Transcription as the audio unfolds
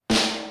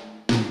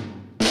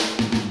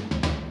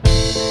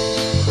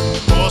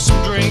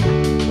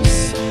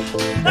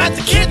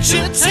the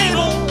kitchen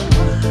table.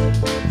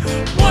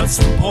 What's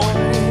the point?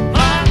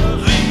 Minor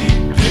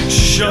league picture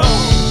show.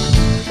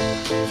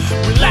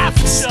 We laugh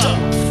at stuff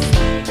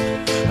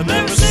and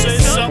never say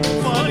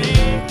something funny,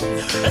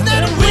 and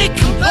then we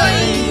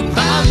complain.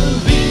 Minor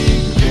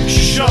league picture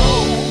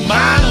show.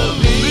 Minor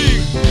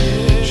league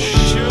picture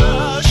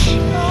show.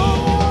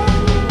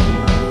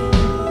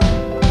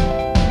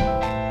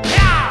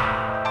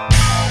 Yeah.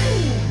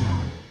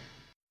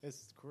 This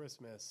is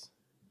Christmas.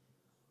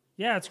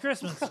 Yeah, it's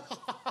Christmas.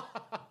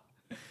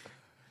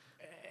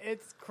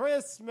 It's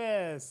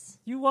Christmas.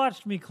 You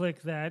watched me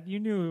click that. You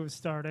knew it was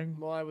starting.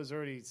 Well, I was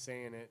already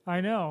saying it. I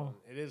know.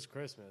 It is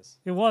Christmas.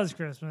 It was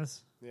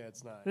Christmas. Yeah,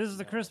 it's not. This is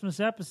the Christmas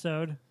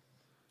episode.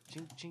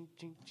 Ching, ching,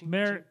 ching, ching,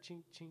 Merry-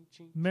 ching, ching,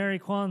 ching, ching. Merry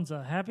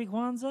Kwanzaa. Happy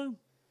Kwanzaa?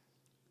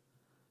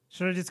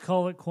 Should I just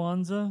call it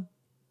Kwanzaa?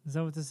 Is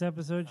that what this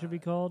episode should be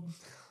called?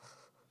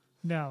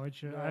 No, it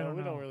should. I don't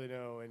we know. don't really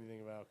know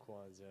anything about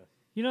Kwanzaa.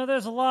 You know,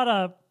 there's a lot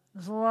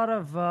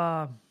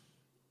of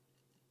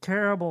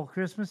terrible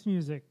Christmas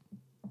music,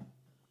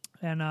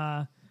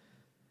 and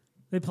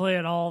they play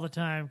it all the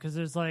time because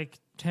there's like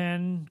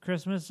 10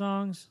 Christmas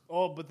songs.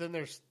 Oh, but then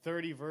there's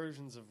 30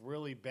 versions of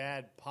really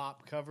bad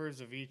pop covers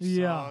of each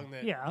Yeah, song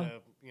that yeah.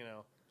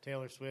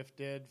 Taylor Swift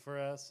did for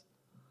us.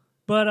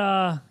 But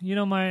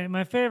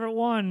my favorite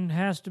one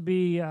has to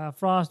be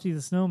Frosty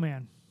the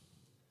Snowman.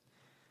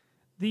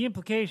 The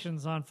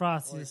implications on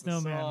Frosty Like the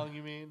Snowman. The song,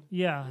 you mean?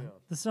 Yeah, Yeah.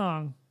 the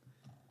song.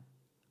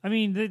 I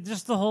mean,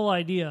 just the whole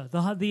idea.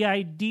 The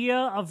idea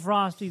of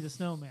Frosty the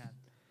Snowman.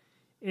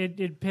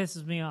 It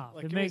pisses me off.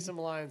 Like, It give me makes some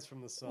lines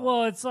from the song.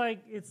 Well,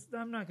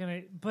 I'm not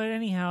gonna. But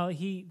anyhow,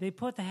 they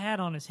put the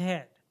hat on his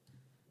head,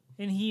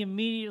 and he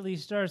immediately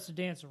starts to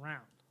dance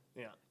around.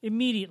 yeah.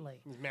 Immediately,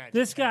 Magic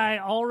this hat. guy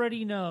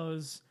already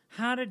knows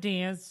how to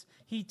dance.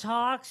 He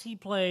talks, he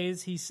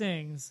plays, he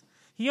sings.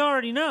 He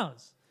already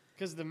knows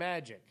Because the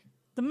magic.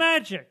 the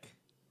magic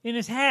in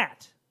his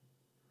hat.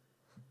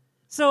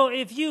 So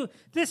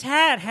this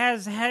hat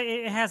has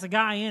a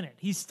guy in it.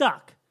 He's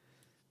stuck.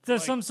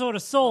 There's some sort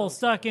of soul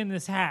stuck in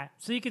this hat.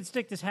 So you can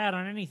stick this hat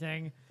on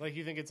anything. Like,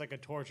 you think it's like a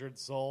tortured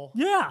soul?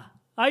 Yeah,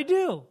 I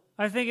do.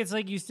 I think it's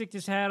like you stick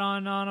this hat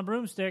on a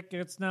broomstick.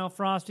 It's now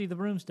Frosty the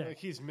broomstick. Like,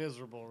 he's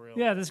miserable, really.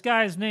 Yeah, this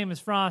guy's name is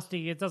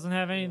Frosty. It doesn't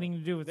have anything to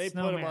do with They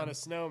snowman. put him on a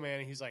snowman,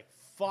 and he's like,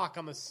 fuck,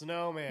 I'm a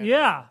snowman.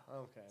 Yeah.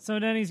 Okay. So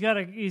then he's got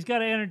to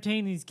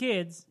entertain these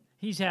kids.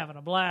 He's having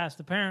a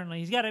blast.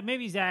 Apparently,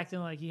 maybe he's acting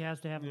like he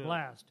has to have a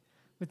blast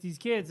with these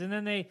kids. And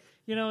then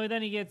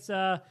then he gets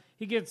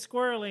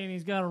squirrely, and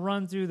he's got to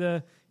run through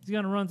the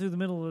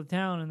middle of the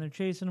town, and they're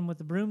chasing him with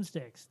the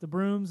broomsticks, the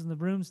brooms and the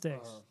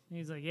broomsticks. And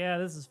he's like, yeah,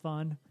 this is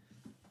fun,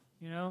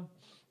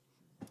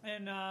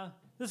 And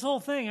this whole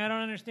thing, I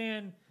don't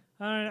understand.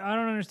 I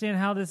don't understand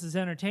how this is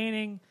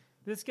entertaining.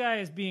 This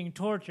guy is being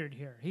tortured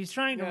here. He's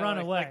trying to run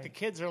away. Like the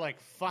kids are like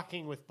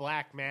fucking with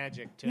black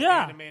magic to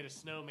Yeah. animate a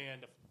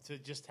snowman to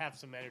just have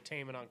some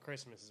entertainment on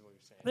Christmas, is what you're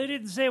saying. They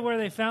didn't say where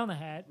they found the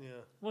hat. Yeah.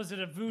 Was it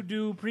a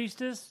voodoo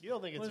priestess? You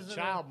don't think it's Was a it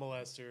child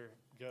molester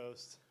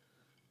ghost?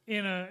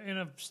 in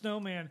a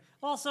snowman?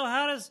 Also,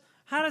 how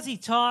does he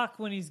talk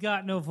when he's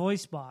got no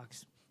voice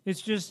box?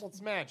 It's just Well,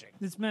 it's magic.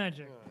 it's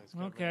magic. Yeah, it's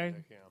got Okay.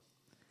 magic, yeah.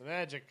 The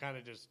magic kind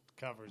of just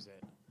covers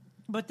it.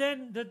 But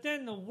then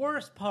the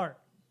worst part.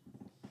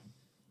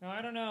 Now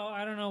I don't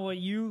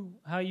know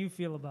how you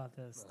feel about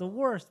this. The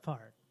worst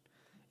part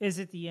is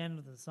at the end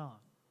of the song.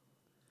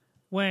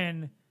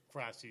 When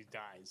Frosty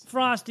dies.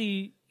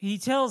 Frosty, he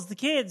tells the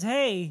kids,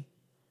 "Hey,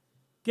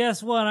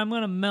 guess what? I'm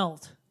going to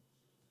melt.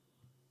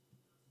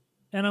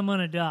 And I'm going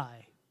to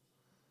die.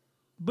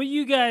 But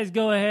you guys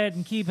go ahead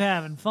and keep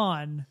having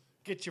fun.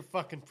 Get your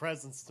fucking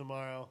presents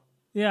tomorrow.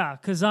 Yeah,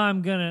 cuz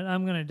I'm going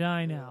to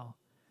die now."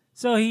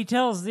 So he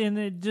tells what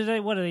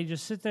do they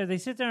just sit there? They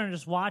sit there and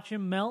just watch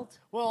him melt?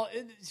 Well,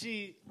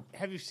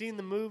 have you seen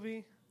the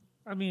movie?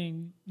 I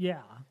mean,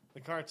 yeah,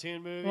 The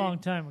cartoon movie? a long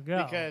time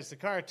ago. Because the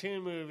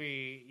cartoon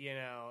movie,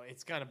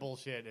 it's kind of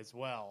bullshit as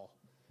well.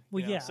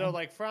 Well, yeah. So,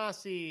 like,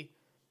 Frosty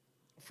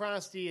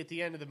at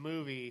the end of the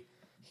movie,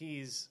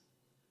 he's...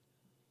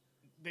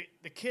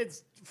 The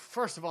kids...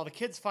 First of all, the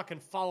kids fucking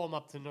follow him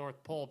up to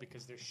North Pole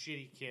because they're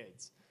shitty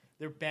kids.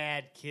 They're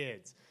bad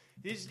kids.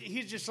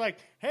 He's just like,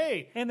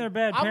 hey... And they're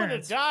bad I'm parents.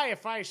 going to die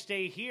if I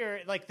stay here.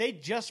 Like, they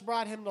just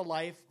brought him to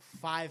life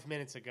 5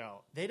 minutes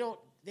ago.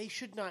 They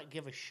should not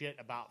give a shit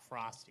about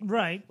Frosty.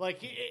 Right.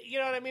 Like, you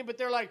know what I mean? But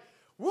they're like,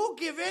 we'll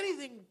give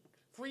anything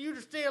for you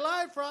to stay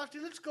alive, Frosty.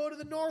 Let's go to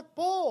the North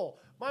Pole.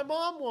 My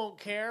mom won't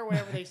care,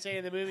 whatever they say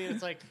in the movie. And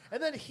it's like,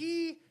 and then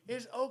he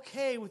is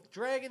okay with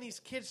dragging these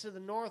kids to the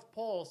North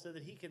Pole so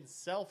that he can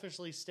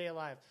selfishly stay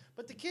alive.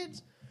 But the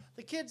kids,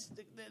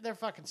 they're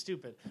fucking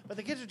stupid. But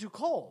the kids are too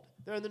cold.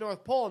 They're in the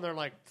North Pole, and they're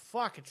like,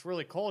 fuck, it's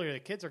really cold here. The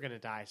kids are going to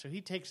die. So he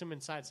takes them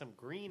inside some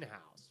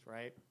greenhouse,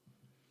 right?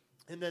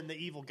 And then the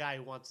evil guy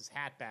who wants his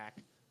hat back,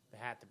 the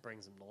hat that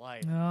brings him to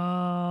life,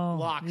 Oh,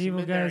 locks the him evil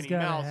in there guy's and he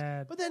got a melts.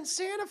 hat. But then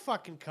Santa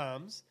fucking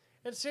comes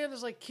And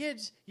Santa's like,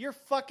 kids, you're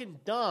fucking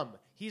dumb.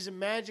 He's a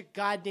magic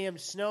goddamn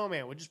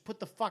snowman. We'll just put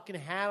the fucking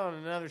hat on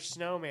another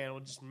snowman.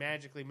 We'll just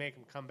magically make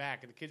him come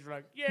back. And the kids were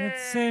like, yeah.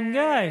 That's the same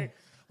guy.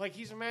 Like,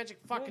 he's a magic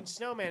fucking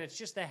snowman. It's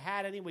just a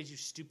hat anyways, you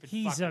stupid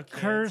He's fucking a kids.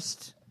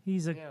 cursed.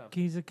 He's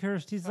a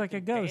cursed. He's like a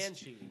Fucking ghost.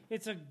 banshee.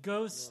 It's a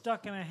ghost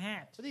stuck in a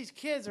hat. But these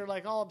kids are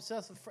like all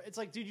obsessed with. It's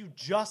like, dude, you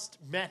just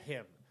met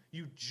him.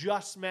 You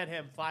just met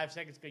him 5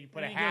 seconds ago. You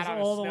put And a he hat goes on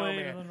a all the snowman.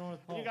 way to the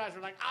North Pole. And you guys are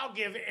like, I'll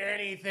give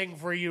anything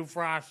for you,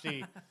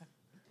 Frosty.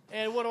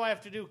 And what do I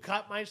have to do?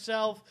 Cut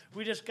myself?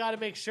 We just got to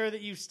make sure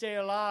that you stay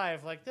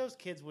alive. Like, those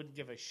kids wouldn't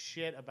give a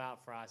shit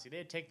about Frosty.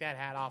 They'd take that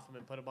hat off him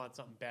and put him on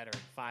something better in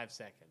 5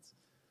 seconds.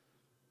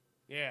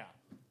 Yeah.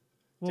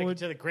 Take it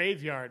to the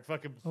graveyard.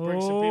 Fucking bring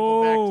some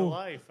people back to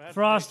life. That's what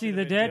Frosty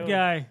they the should have been dead doing.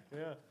 guy.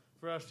 Yeah.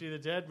 Frosty the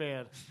dead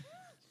man.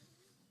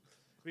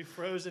 We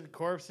frozen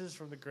corpses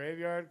from the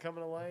graveyard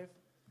coming to life.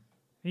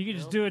 You could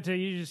just do it till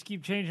you just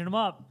keep changing them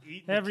up.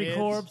 Eating the Every kids.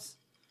 corpse.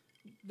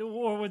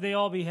 Or would they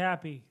all be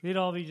happy? They'd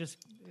all be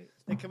just.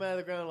 They come out of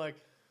the ground like,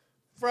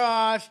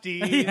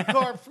 Frosty, the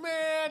corpse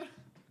man.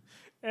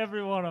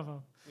 Every one of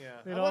them. Yeah.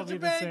 They'd I all want be a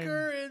the same.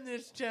 banker in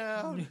this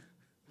town.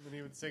 And then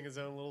he would sing his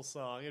own little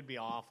song. It'd be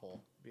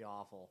awful. It'd be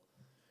awful.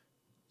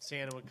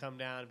 Santa would come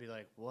down and be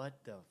like, what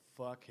the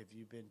fuck have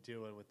you been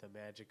doing with the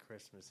magic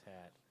Christmas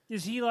hat?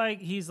 Is he like?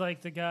 He's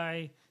like the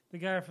guy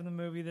from the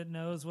movie that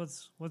knows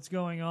what's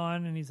going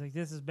on, and he's like,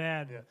 "This is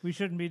bad. Yeah. We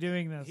shouldn't be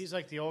doing this." He's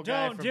like the old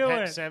guy Don't from do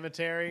Pet it.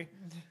 Cemetery.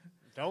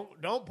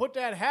 Don't put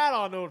that hat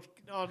on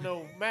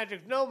no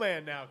magic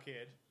snowman now,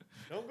 kid.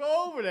 Don't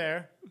go over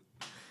there.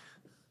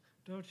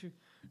 Don't you?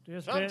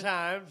 Just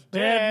Sometimes bad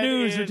dead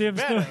news is with him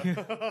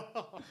better.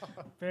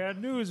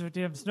 bad news with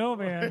him,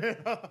 snowman.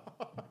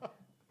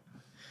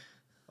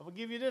 I'm gonna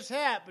give you this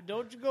hat, but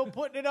don't you go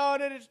putting it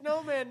on in a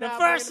snowman The now.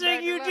 first bringing it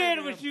thing you back did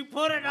to life. was you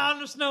put it on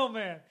the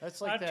snowman.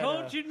 That's like I that,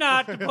 told you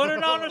not to put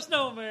it on a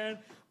snowman.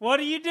 What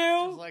do?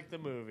 It's like the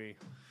movie.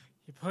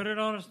 You put it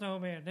on a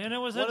snowman. Then it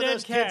was One a of dead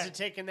those kids cat. had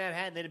taken that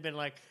hat and they'd have been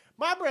like,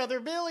 my brother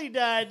Billy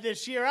died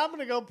this year. I'm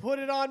gonna go put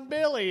it on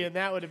Billy, and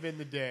that would have been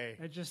the day.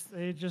 It just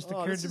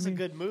occurred This to is me. a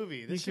good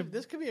movie. This could-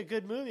 could be a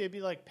good movie. It'd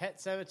be like Pet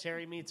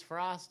Cemetery meets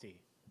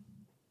Frosty.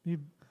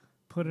 You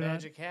put it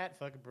Magic hat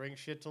fucking brings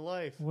shit to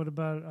life. on. What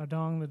about a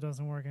dong that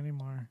doesn't work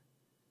anymore?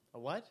 A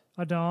what?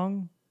 A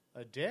dong?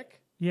 A dick?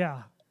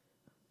 Yeah.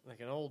 Like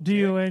an old dick?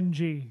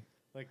 D-O-N-G.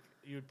 Like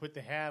you would put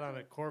the hat on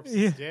a corpse's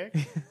Yeah. dick?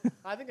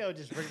 I think I would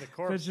just bring the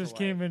corpse That just to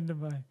came life. into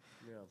my.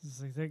 Yeah.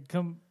 It's like they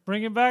come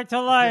bring it back to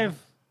life,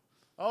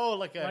 Oh,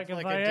 like a Like a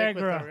dick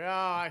with Viagra. a... Oh,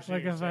 I see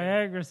like what a you're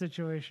saying. Viagra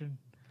situation.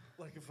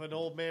 Like if an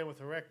old man with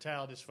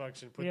erectile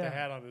dysfunction put Yeah. the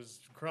hat on his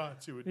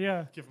crotch, it would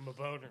Yeah. give him a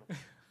boner.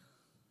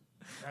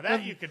 Now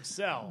that you could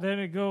sell. Then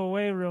it'd go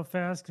away real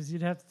fast because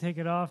you'd have to take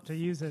it off to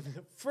use it.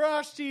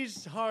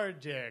 Frosty's hard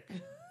dick.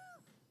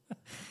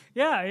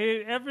 Yeah,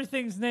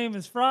 everything's name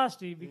is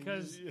Frosty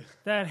because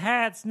that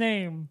hat's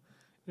name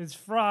is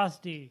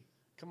Frosty.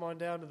 Come on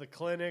down to the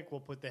clinic. We'll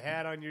put the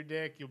hat on your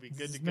dick. You'll be good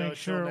Just to go make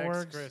sure till it next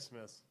works.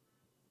 Christmas.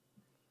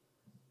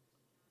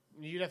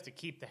 You'd have to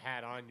keep the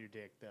hat on your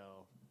dick,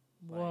 though.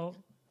 Well,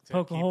 to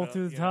poke a keep hole it,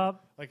 through the you know,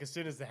 top. Like as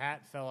soon as the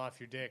hat fell off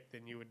your dick,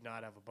 then you would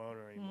not have a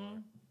boner anymore.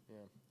 Yeah,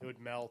 it would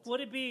melt.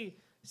 Would it be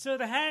so?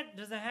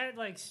 Does the hat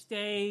like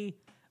stay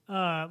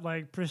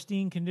like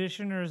pristine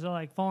condition, or is it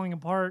like falling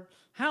apart?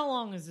 How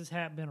long has this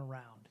hat been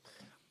around?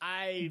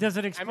 Does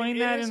it explain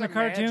that is in the a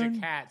magic cartoon?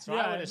 hat, so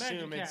Yeah, I would magic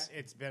assume hat.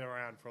 it's been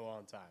around for a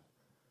long time.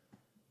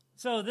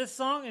 So this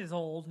song is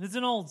old. It's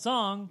an old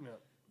song. Yeah.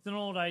 It's an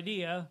old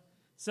idea.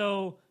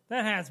 So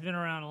that hat's been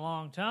around a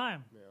long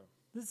time. Yeah.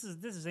 This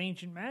is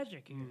ancient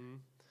magic here.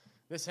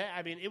 This hat,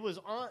 I mean, it was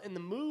on in the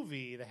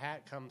movie. The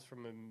hat comes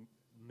from a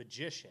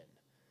magician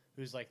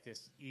who's like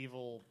this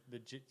evil,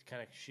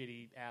 kind of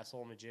shitty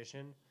asshole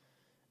magician.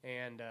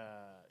 And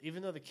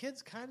even though the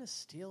kids kind of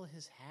steal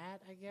his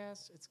hat, I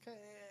guess it's kind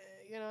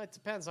of, it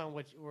depends on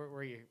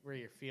where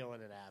you're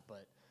feeling it at.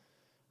 But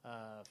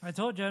I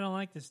told you I don't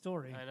like this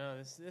story. I know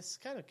this is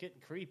kind of getting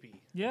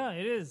creepy. Yeah,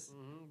 it is.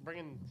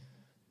 Bringing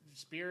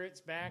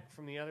spirits back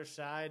from the other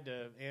side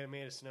to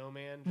animate a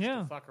snowman just Yeah.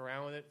 to fuck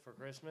around with it for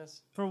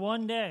Christmas. For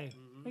one day.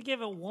 They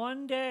give it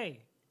one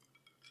day.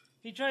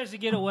 He tries to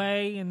get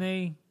away, and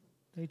they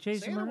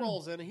chase him Santa around.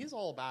 rolls in. He's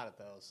all about it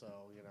though, so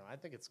I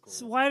think it's cool.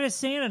 So why does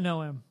Santa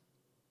know him?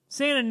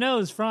 Santa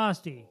knows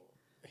Frosty.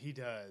 He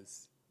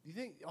does. You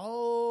think?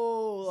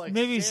 Oh, like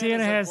Maybe Santa's Santa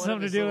like has one of something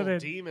to his do with little it.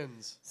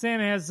 Demons.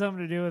 Santa has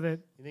something to do with it.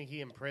 You think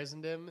he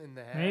imprisoned him in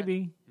the hat?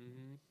 Maybe.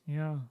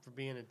 Yeah. For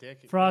being a dick.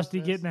 At Frosty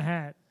Christmas? getting the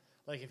hat.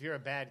 Like if you're a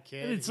bad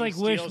kid, It's he like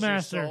steals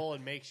Wishmaster. your soul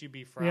and makes you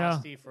be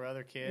Frosty for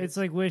other kids. It's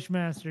like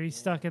Wishmaster. He's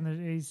stuck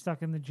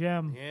in the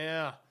gem.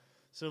 Yeah.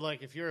 So,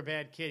 like, if you're a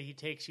bad kid, he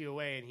takes you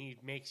away and he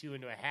makes you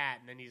into a hat,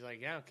 and then he's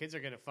like, yeah, kids are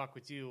going to fuck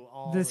with you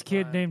all This the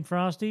kid time. named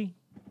Frosty.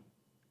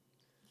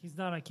 He's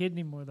not a kid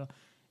anymore though.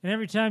 And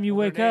every time you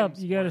Well, wake their up,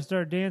 names you got to weren't-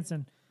 start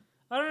dancing.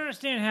 I don't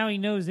understand how he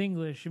knows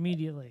English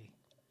immediately.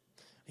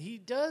 He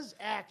does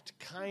act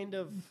kind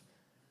of...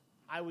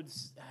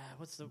 what's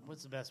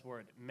the best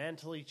word?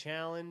 Mentally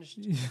challenged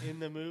in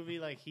the movie.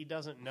 Like, he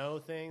doesn't know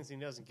things, he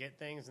doesn't get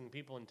things, and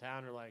people in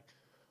town are like,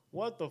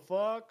 "What the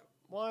fuck?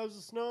 Why is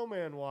a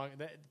snowman walking?"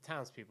 The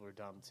townspeople are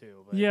dumb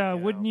too. But, Yeah, you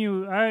know. wouldn't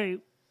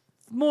you?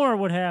 More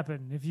would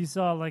happen if you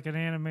saw like an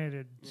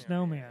animated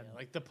snowman. Yeah.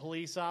 Like the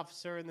police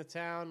officer in the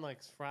town,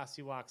 like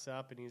Frosty walks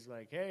up and he's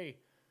like, "Hey,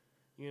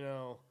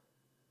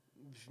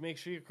 make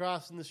sure you're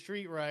crossing the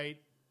street right."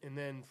 And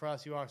then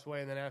Frosty walks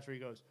away, and then after he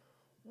goes,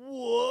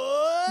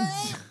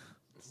 "What?"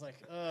 It's like,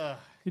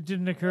 It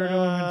didn't occur to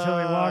him until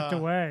he walked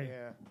away.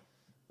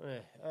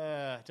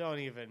 Yeah. Don't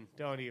even,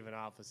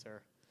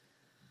 officer.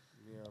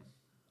 Yeah.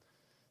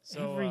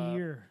 So, Every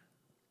year.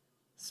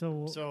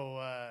 So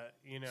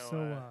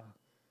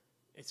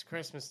it's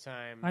Christmas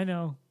time. I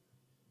know.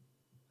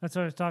 That's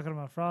what I was talking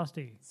about,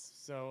 Frosty.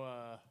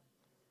 So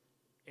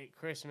at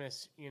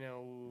Christmas,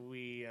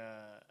 we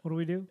What do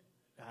we do?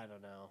 I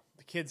don't know.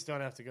 The kids don't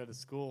have to go to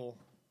school.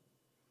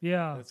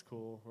 Yeah. That's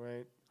cool,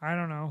 right? I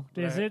don't know.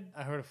 Is it?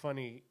 I heard a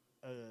funny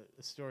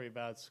story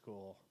about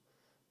school.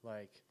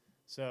 Like,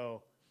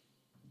 so,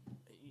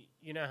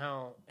 you know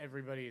how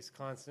everybody is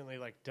constantly,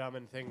 like,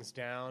 dumbing things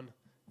down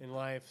in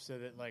life so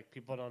that, like,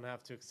 people don't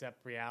have to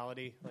accept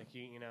reality? Like,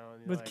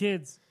 With like,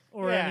 kids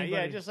or anybody.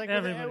 Yeah, just like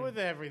everybody. with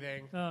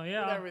everything. Oh,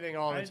 yeah. With everything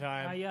all the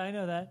time. Yeah, I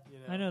know that.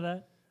 I know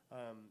that.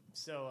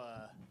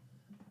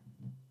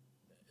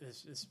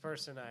 This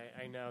person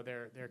I know,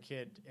 their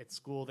kid at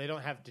school, they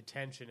don't have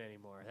detention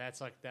anymore.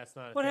 That's not a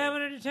What thing.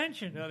 happened to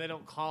detention? No, they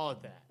don't call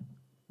it that.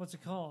 What's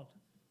it called?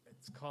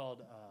 It's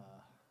called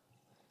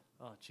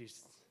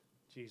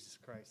Jesus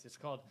Christ. It's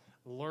called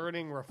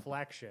learning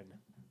reflection.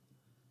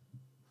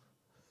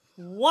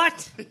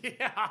 What?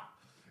 Yeah.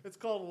 It's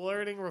called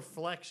learning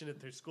reflection at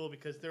their school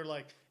because they're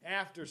like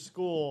after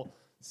school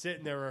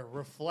sitting there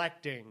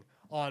reflecting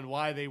on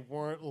why they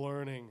weren't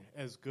learning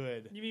as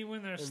good. You mean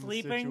when they're in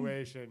sleeping? The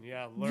situation,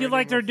 yeah. You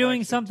like they're doing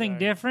reflection something time.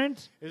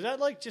 different? Is that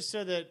like just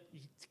so that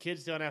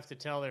kids don't have to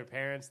tell their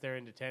parents they're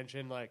in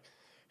detention? Like,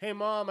 "Hey,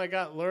 Mom, I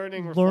got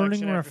learning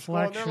reflection after school."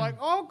 And they're like,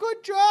 "Oh,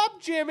 good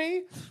job,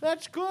 Jimmy.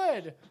 That's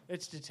good."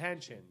 It's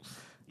detention.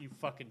 You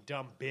fucking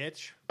dumb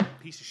bitch.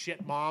 Piece of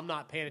shit mom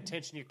not paying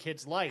attention to your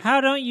kid's life. How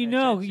don't you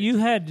know? Detention. You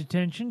had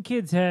detention.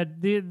 Kids had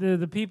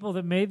the people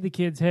that made the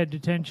kids had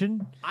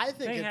detention. I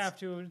think They have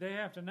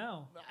to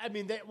know. I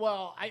mean,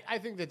 I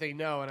think that they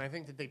know, and I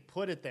think that they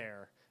put it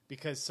there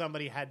because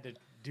somebody had to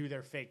do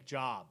their fake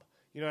job.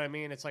 You know what I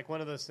mean? It's like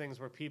one of those things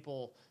where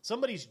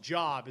somebody's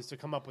job is to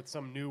come up with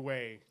some new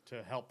way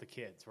to help the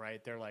kids,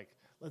 right? They're like,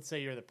 let's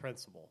say you're the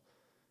principal,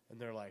 and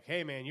they're like,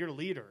 "Hey, man, you're a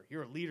leader.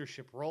 You're a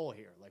leadership role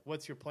here. Like,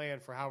 what's your plan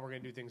for how we're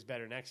going to do things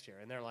better next year?"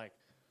 And they're like,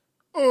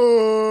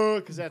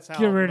 because that's how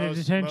Get rid of most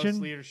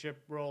detention.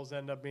 leadership roles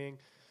end up being.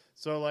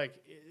 So, like,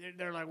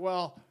 they're like,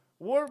 "Well,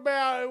 what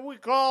about we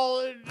call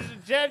it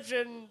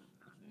detention,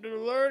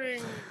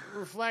 learning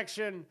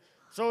reflection?"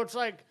 So it's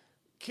like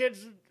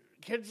kids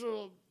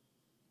will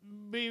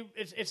be.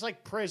 It's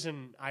like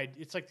prison.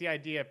 It's like the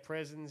idea of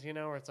prisons,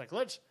 where it's like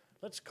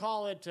let's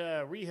call it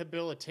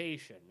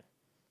rehabilitation.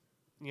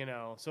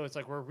 So it's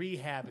like we're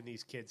rehabbing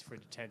these kids for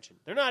detention.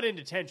 They're not in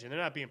detention. They're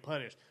not being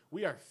punished.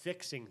 We are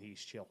fixing these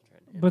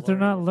children. But they're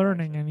not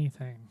learning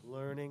anything.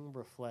 Learning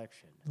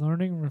reflection.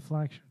 Learning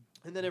reflection.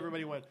 And then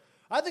everybody went,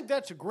 "I think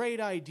that's a great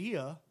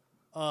idea.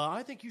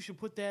 I think you should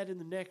put that in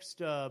the next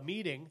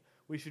meeting.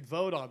 We should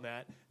vote on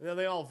that." And then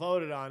they all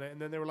voted on it. And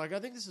then they were like, "I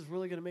think this is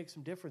really going to make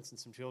some difference in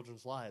some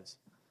children's lives."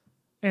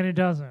 And it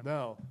doesn't.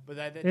 No. But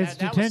that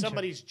detention. was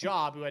somebody's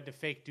job who had to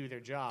fake do their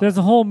job. There's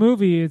a whole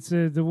movie. It's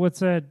what's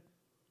that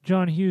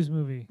John Hughes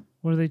movie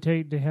where they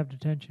have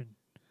detention.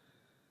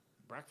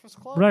 Breakfast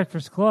Club?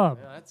 Breakfast Club.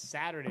 Yeah, that's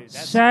Saturday.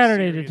 That's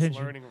Saturday serious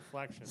detention. learning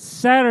reflection.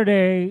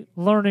 Saturday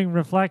learning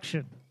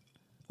reflection.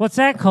 What's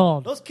that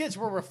called? Those kids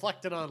were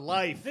reflecting on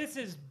life. This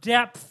is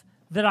depth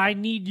that I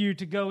need you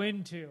to go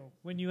into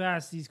when you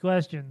ask these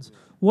questions.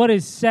 What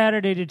is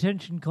Saturday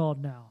detention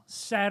called now?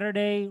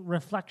 Saturday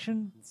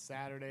reflection?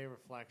 Saturday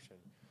reflection,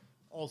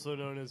 also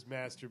known as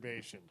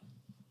masturbation.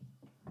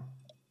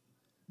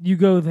 You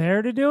go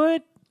there to do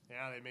it?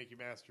 Yeah, they make you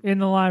masturbate. In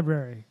the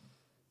library.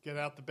 Get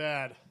out the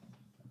bed.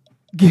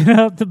 Get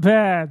out the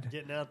bed.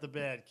 Getting out the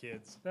bed,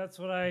 kids. That's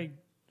what I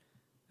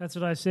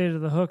say to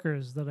the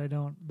hookers that I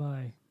don't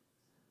buy.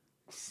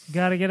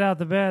 Got to get out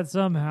the bed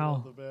somehow.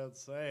 Out the bed.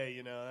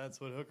 Say, that's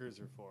what hookers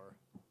are for.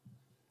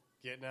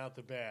 Getting out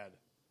the bed.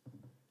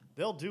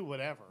 They'll do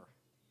whatever.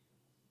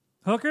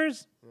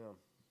 Hookers? Yeah.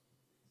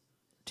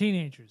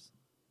 Teenagers.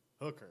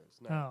 Hookers,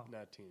 not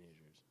teenagers.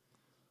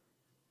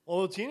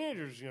 Well,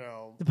 teenagers,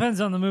 Depends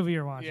on the movie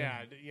you're watching.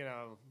 yeah,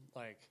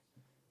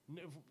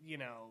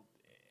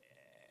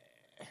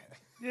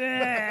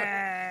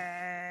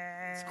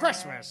 Yeah. it's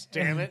Christmas,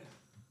 damn it.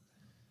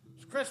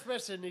 It's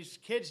Christmas, and these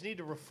kids need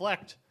to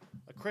reflect.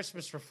 A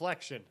Christmas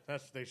reflection.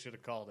 That's what they should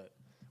have called it.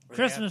 Where they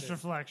Christmas have to-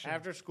 reflection.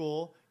 After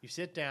school, you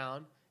sit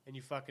down and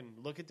you fucking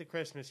look at the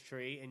Christmas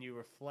tree and you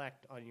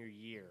reflect on your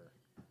year.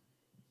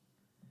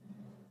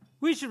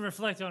 We should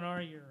reflect on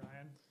our year,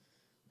 Ryan.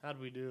 How'd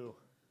we do?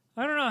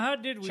 I don't know. How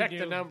did we Check do?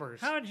 the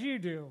numbers. How'd you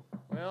do?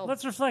 Well,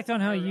 Let's reflect on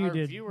how our, you our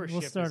did. Viewership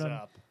We'll start is on.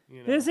 up.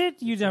 You know. Is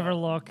it? You It's never up.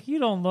 look. You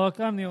don't look.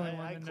 I'm the only one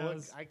I that click.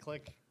 knows. I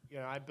click.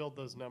 I build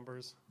those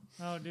numbers.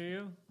 Oh, do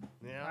you?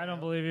 Yeah, I don't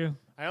believe you.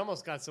 I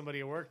almost got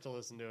somebody at work to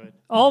listen to it.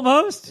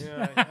 Almost?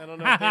 Yeah, I don't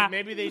know.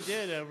 Maybe they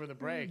did over the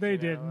break. They you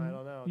know, didn't. I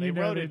don't know. You They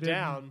know wrote they it didn't.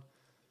 down.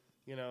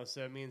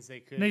 So it means they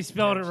could. They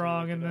spelled it potentially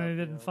wrong look and it they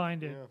up, didn't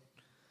find it.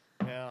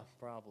 Yeah,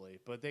 probably.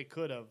 But they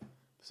could have.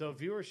 So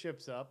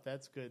viewership's up.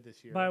 That's good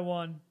this year. By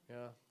 1. Yeah.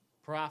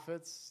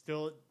 Profits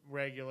still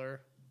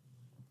regular.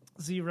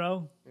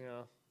 0. Yeah.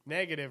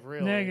 Negative,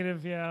 really.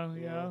 Negative,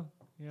 yeah.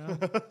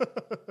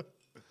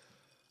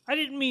 I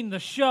didn't mean the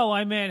show.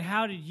 I meant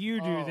how did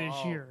you do this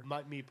year?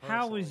 Me personally.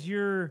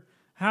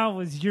 How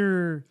was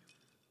your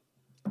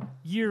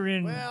year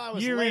in Well, I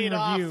was year laid in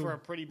off review? for a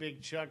pretty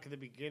big chunk at the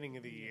beginning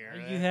of the year.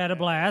 You had a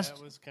blast.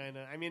 That was kind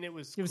of. I mean, it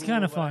was. It was cool,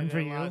 kinda but fun I for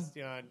you.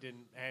 I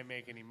didn't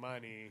make any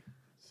money,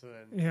 so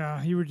then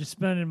Yeah, you were just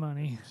spending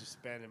money. just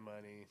spending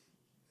money,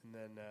 and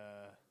then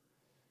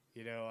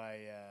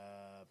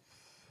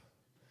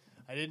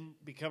I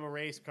didn't become a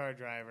race car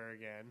driver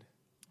again.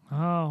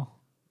 Oh,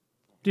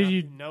 did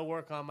you No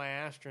work on my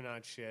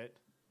astronaut shit.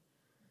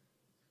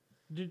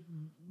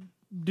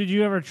 did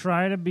you ever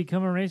try to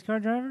become a race car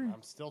driver?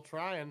 I'm still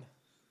trying.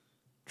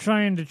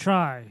 Trying to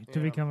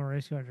Yeah. become a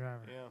race car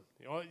driver.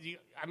 Yeah. Well,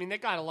 I mean, they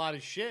got a lot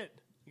of shit.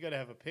 You got to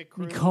have a pit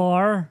crew.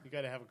 Car. You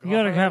got to have a car. You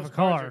gotta have Those a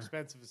cars car. are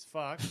expensive as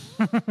fuck.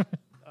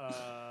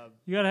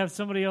 You got to have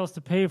somebody else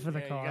to pay for the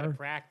You got to car.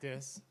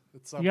 practice.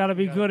 You got to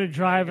be good at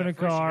driving a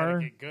first you gotta car.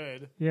 get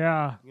good.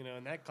 Yeah,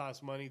 And that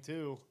costs money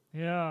too.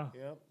 yeah,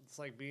 Yep. It's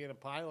like being a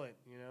pilot.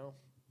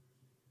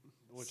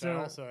 Which So- I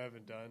also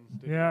haven't done.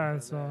 yeah.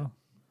 Done So,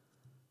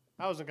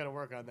 that. I wasn't going to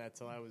work on that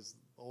till I was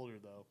older,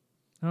 though.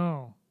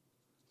 oh,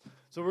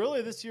 So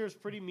really, this year is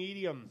pretty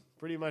medium,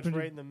 pretty much Pretty-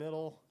 right in the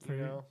middle. for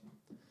you.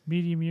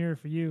 Medium year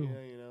for you.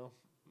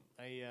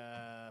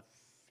 I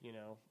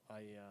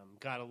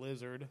got a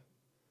lizard.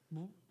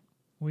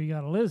 We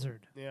got a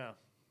lizard. Yeah.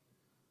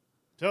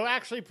 So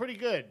actually, pretty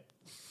good.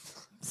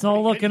 It's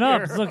all Pretty good looking up.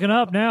 year. It's looking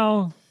up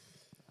now.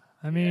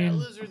 I Yeah, mean,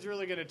 lizard's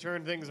really going to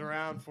turn things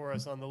around for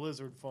us on the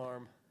lizard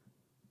farm.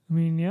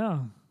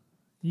 yeah.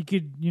 You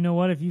could, you know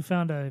what? If you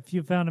found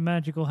a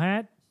magical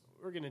hat,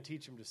 We're going to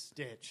teach him to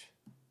stitch.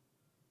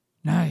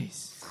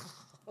 nice.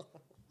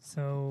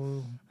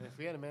 So And if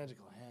we had a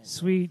magical hat,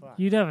 sweet. fuck.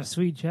 You'd have a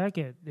sweet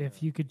jacket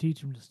if you could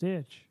teach him to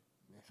stitch.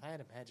 If I had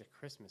a magic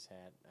Christmas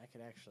hat, I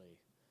could actually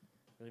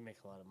really make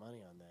a lot of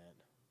money on that.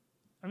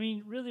 I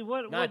mean, really,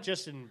 what? Not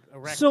just in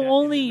erect. So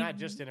only- not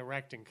just in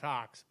erecting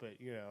cocks, but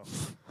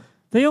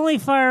They only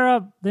fire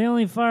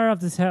up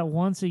this hat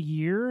once a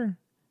year,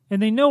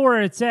 and they know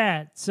where it's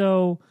at.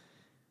 So,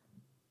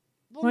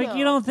 Well,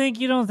 you don't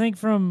think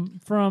from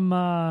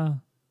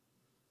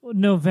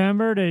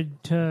November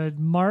to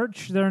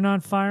March they're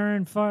not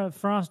firing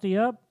Frosty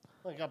up?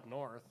 like up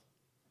north.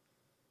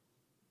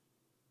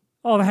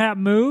 Oh, the hat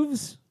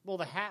moves. Well,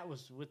 the hat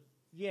was with.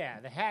 Yeah,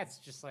 the hat's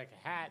just like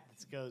a hat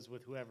that goes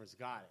with whoever's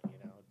got it.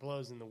 It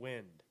blows in the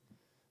wind.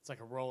 It's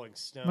like a rolling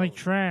stone, Like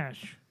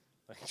trash.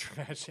 like a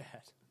trash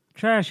hat.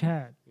 Trash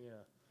hat. Yeah,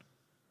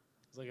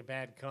 it's like a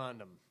bad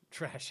condom.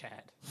 Trash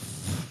hat.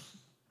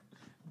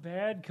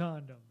 Bad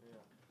condom.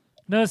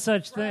 No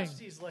such thing.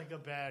 Frosty's like a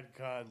bad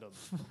condom.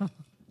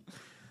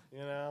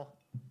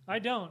 I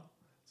don't.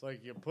 It's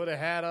like you put a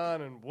hat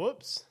on and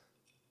whoops.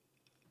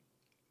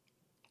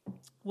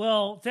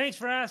 Well, thanks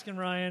for asking,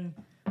 Ryan.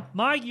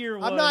 My year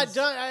was. I'm not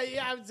done.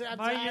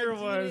 My year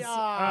was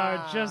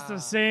just the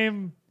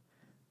same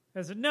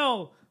as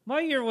no. My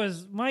year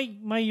was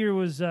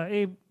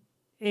A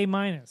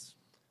minus.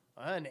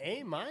 An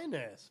A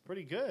minus.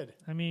 Pretty good.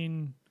 I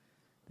mean,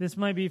 this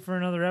might be for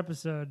another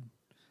episode,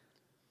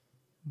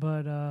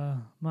 but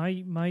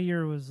my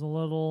year was a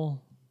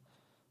little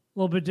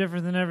bit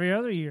different than every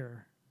other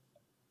year.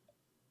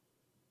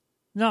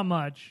 Not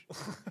much.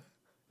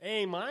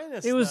 A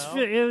minus. It was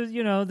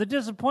though, the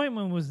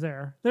disappointment was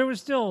there. There was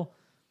still.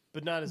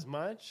 but not as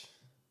much.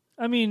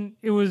 I mean,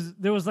 there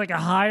was like a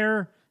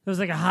higher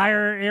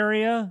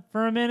area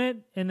for a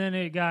minute, and then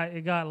it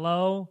got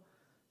low,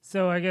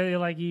 so I guess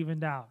it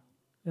evened out.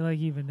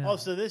 Oh,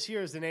 so this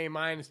year is an A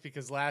minus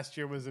because last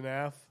year was an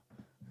F.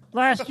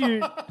 Last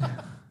year,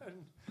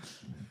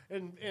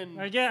 And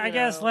I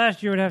guess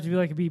last year would have to be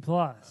like a B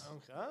plus.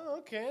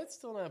 Okay, that's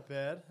still not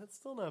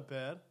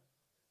bad.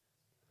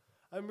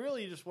 I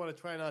really just want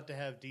to try not to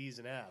have D's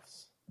and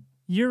F's.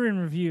 Year in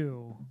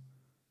review,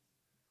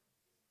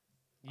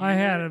 I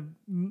had a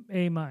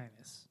A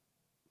minus.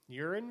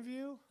 Urine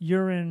view.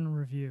 Urine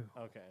review.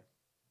 Okay.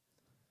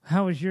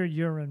 How was your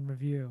urine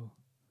review?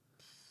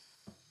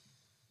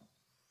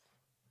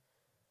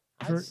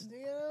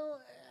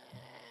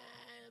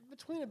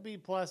 Between a B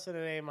plus and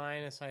an A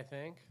minus, I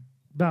think.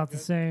 About the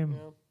same.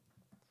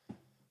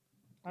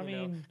 I I mean,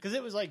 mean, because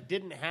it was like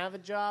didn't have a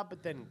job,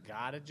 but then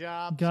got a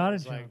job. Got so a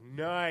it's job. like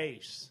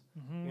nice,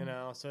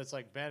 Mhm. So it's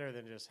like better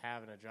than just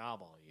having a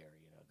job all year,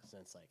 because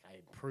then it's like I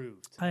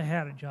improved. I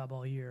had a job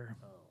all year.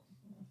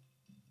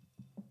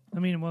 I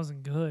mean, it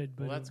wasn't good,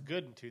 but Well, that's it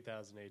good in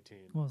 2018.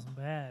 wasn't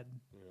bad.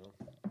 You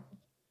know?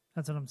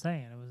 That's what I'm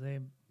saying. It was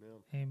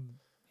Yeah.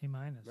 A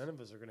minus. None of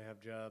us are going to have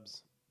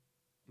jobs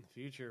in the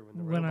future when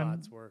the When I'm-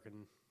 robot's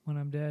working. When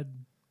I'm dead.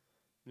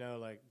 No,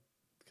 like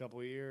a couple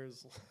of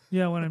years.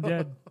 Yeah, when I'm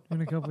dead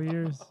in a couple of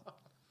years.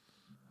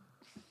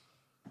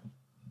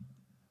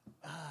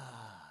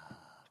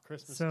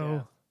 Christmas So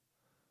death.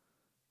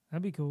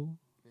 that'd be cool.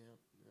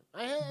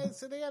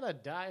 So they had a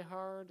Die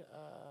Hard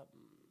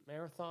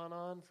marathon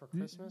on for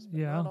Christmas, but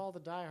yeah. not all the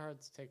Die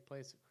Hards take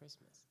place at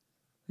Christmas.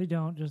 They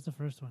don't, just the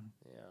first one.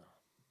 Yeah,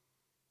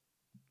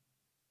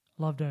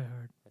 Love Die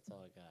Hard. that's all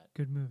I got.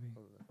 Good movie.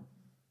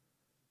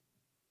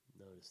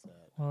 Notice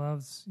that. Well, that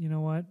was, you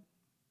know what?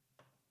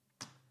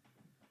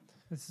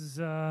 This is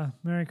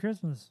Merry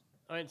Christmas.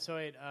 All right, so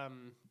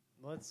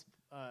let's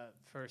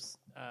first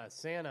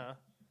Santa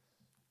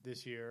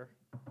this year.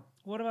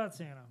 What about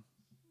Santa?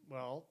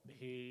 Well,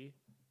 he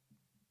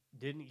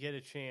didn't get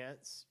a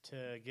chance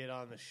to get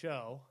on the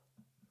show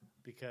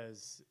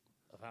because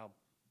of how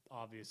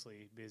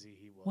obviously busy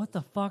he was. What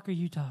the fuck are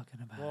you talking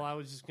about? Well, I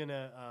was just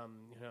gonna,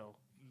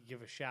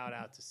 give a shout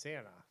out to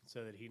Santa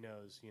so that he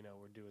knows, we're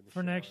doing the For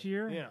show. next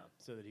year? Yeah,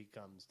 so that he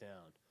comes down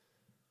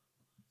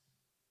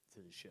to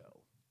the show.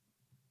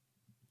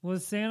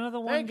 Was Santa the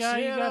one Thanks, guy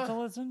you got Santa. to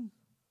listen?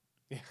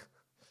 Yeah,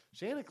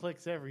 Santa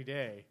clicks every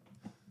day,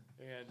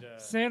 and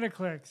Santa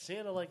clicks.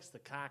 Santa likes the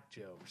cock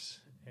jokes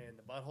and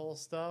the butthole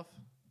stuff.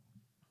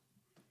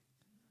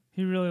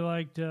 He really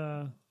liked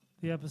the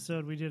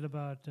episode we did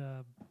about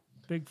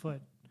Bigfoot.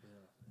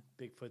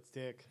 Bigfoot's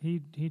dick.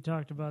 He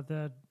talked about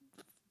that.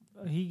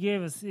 He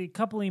gave us a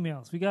couple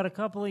emails. We got a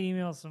couple of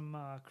emails from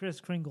Chris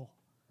Kringle.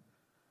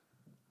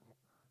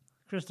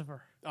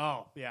 Christopher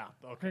Oh yeah,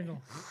 okay.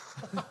 Kringle.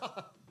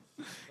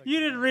 You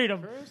didn't read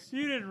them. Chris?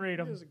 You didn't read He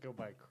them. doesn't go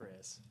by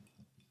Chris.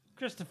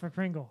 Christopher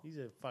Kringle. He's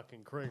a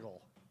fucking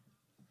Kringle.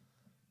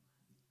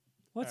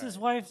 What's All his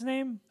right. wife's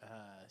name?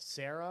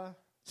 Sarah,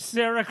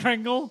 Sarah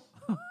Kringle.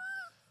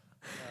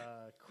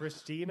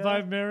 Christina,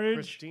 By marriage.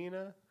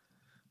 Christina.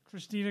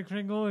 Christina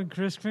Kringle and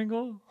Chris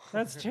Kringle.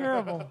 That's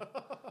terrible.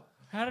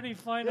 How did he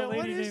find a Yeah, what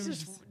lady is named?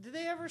 this? Did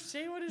they ever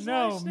say what his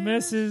No, wife's name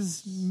is?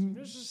 Mrs.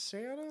 Mrs.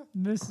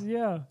 Santa.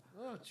 Yeah,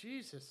 Oh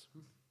Jesus!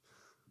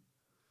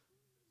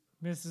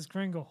 Mrs.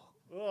 Kringle.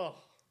 Oh,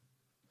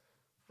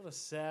 what a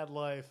sad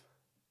life.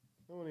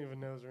 No one even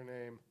knows her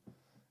name.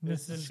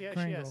 Mrs. She has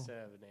Kringle. to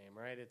have a name,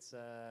 right? It's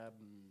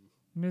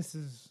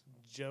Mrs.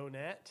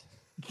 Jonette.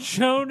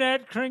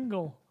 Jonette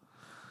Kringle.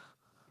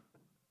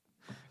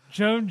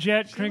 Joan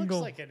Jet She Kringle.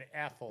 looks like an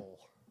Ethel.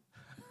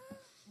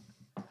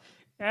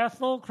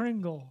 Ethel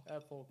Kringle.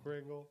 Ethel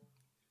Kringle.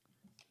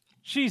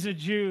 She's a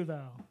Jew,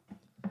 though.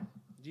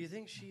 Do you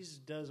think she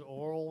does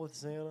oral with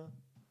Santa?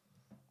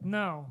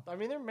 No, I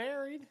mean, they're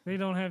married. they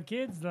don't have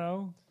kids,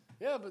 though.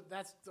 Yeah, but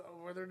that's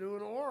where they're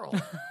doing oral.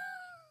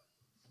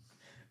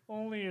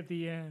 Only at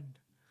the end.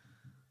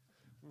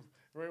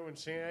 Right when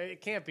Santa,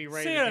 it can't be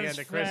right at Santa's the end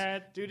of Christmas.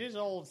 fat. Dude, his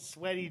old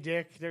sweaty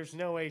dick, there's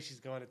no way she's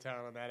going to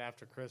town on that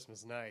after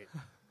Christmas night.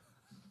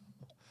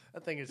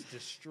 That thing is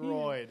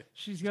destroyed.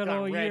 She's It's got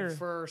all red year.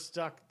 fur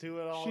stuck to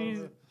it all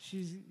over.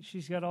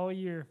 She's got all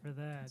year for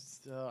that.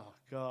 Oh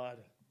God.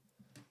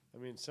 I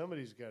mean,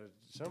 somebody's got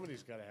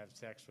to have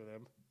sex with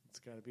him. It's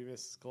got to be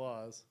Mrs.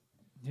 Claus.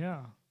 Yeah.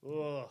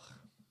 Ugh.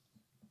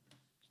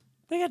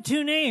 They got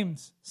two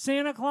names: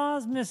 Santa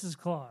Claus, Mrs.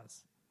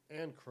 Claus.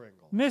 And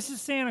Kringle. Mrs.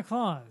 Santa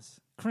Claus,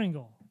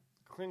 Kringle.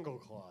 Kringle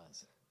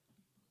Claus.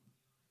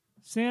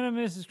 Santa,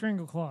 Mrs.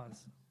 Kringle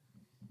Claus.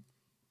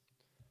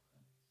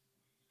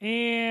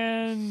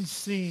 And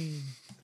scene.